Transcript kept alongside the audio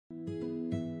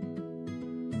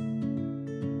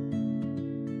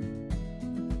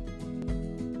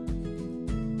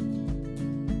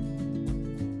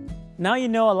Now you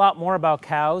know a lot more about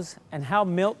cows and how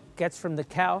milk gets from the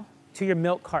cow to your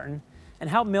milk carton and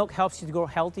how milk helps you to grow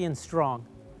healthy and strong.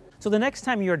 So the next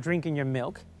time you are drinking your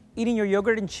milk, eating your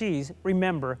yogurt and cheese,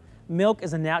 remember, milk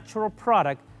is a natural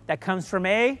product that comes from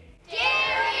a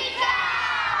dairy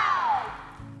cow!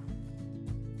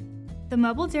 The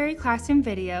Mobile Dairy Classroom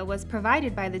video was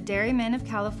provided by the Dairymen of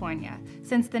California.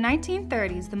 Since the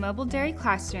 1930s, the Mobile Dairy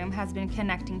Classroom has been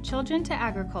connecting children to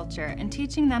agriculture and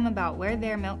teaching them about where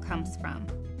their milk comes from.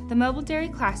 The Mobile Dairy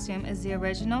Classroom is the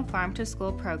original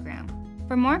farm-to-school program.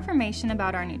 For more information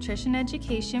about our nutrition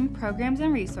education, programs,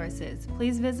 and resources,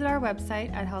 please visit our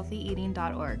website at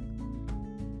healthyeating.org.